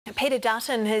Peter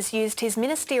Dutton has used his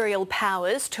ministerial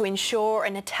powers to ensure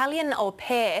an Italian au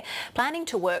pair planning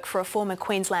to work for a former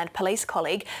Queensland police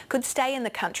colleague could stay in the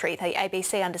country, the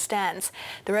ABC understands.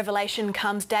 The revelation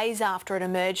comes days after it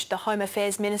emerged the Home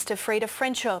Affairs Minister freed a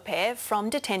French au pair from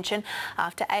detention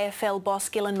after AFL boss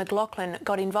Gillon McLachlan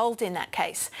got involved in that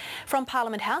case. From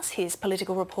Parliament House, here's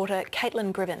political reporter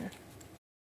Caitlin Gribben.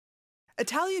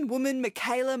 Italian woman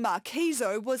Michaela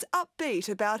Marchiso was upbeat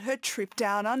about her trip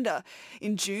down under.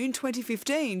 In June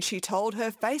 2015, she told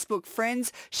her Facebook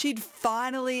friends she'd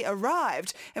finally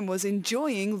arrived and was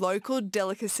enjoying local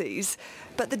delicacies.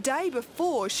 But the day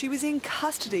before, she was in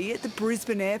custody at the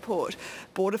Brisbane airport.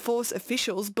 Border Force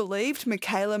officials believed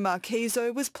Michaela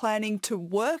Marchiso was planning to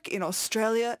work in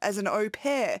Australia as an au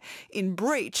pair in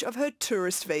breach of her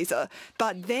tourist visa.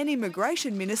 But then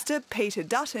Immigration Minister Peter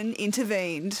Dutton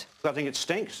intervened. I think it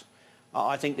stinks.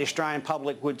 I think the Australian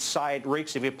public would say it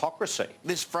reeks of hypocrisy.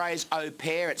 This phrase au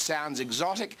pair, it sounds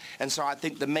exotic, and so I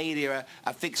think the media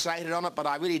are fixated on it, but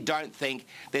I really don't think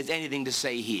there's anything to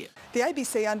see here. The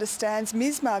ABC understands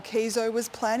Ms Marchiso was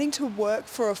planning to work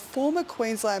for a former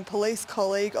Queensland police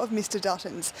colleague of Mr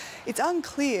Dutton's. It's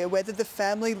unclear whether the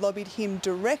family lobbied him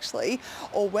directly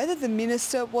or whether the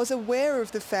minister was aware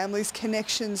of the family's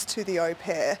connections to the au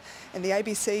pair. And the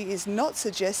ABC is not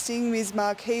suggesting Ms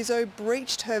Marchiso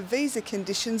breached her visa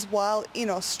conditions while in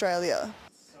Australia.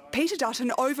 Peter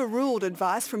Dutton overruled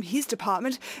advice from his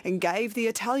department and gave the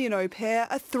Italian au pair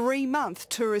a 3-month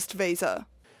tourist visa.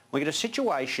 We get a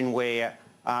situation where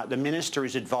the minister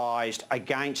is advised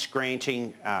against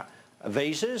granting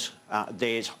visas.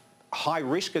 There's high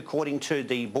risk according to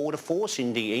the Border Force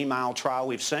in the email trail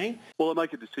we've seen. Well, I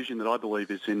make a decision that I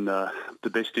believe is in the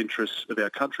best interests of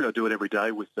our country. I do it every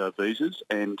day with visas,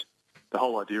 and the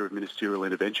whole idea of ministerial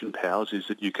intervention powers is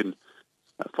that you can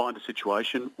find a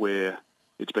situation where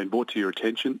it's been brought to your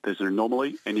attention, there's an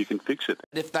anomaly, and you can fix it.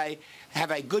 If they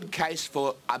have a good case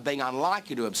for being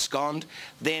unlikely to abscond,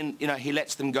 then, he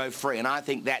lets them go free, and I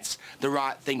think that's the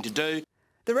right thing to do.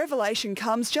 The revelation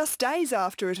comes just days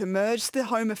after it emerged the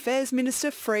Home Affairs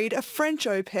Minister freed a French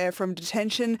au pair from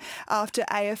detention after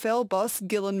AFL boss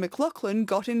Gillon McLachlan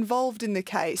got involved in the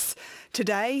case.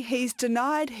 Today, he's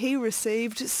denied he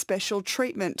received special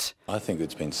treatment. I think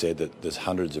it's been said that there's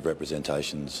hundreds of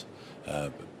representations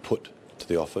put to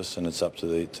the office, and it's up to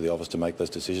the office to make those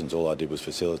decisions. All I did was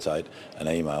facilitate an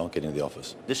email getting to the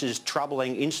office. This is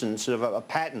troubling instance of a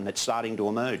pattern that's starting to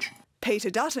emerge.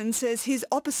 Peter Dutton says his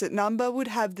opposite number would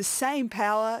have the same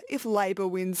power if Labor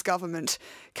wins government.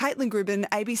 Caitlin Gribben,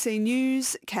 ABC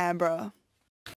News, Canberra.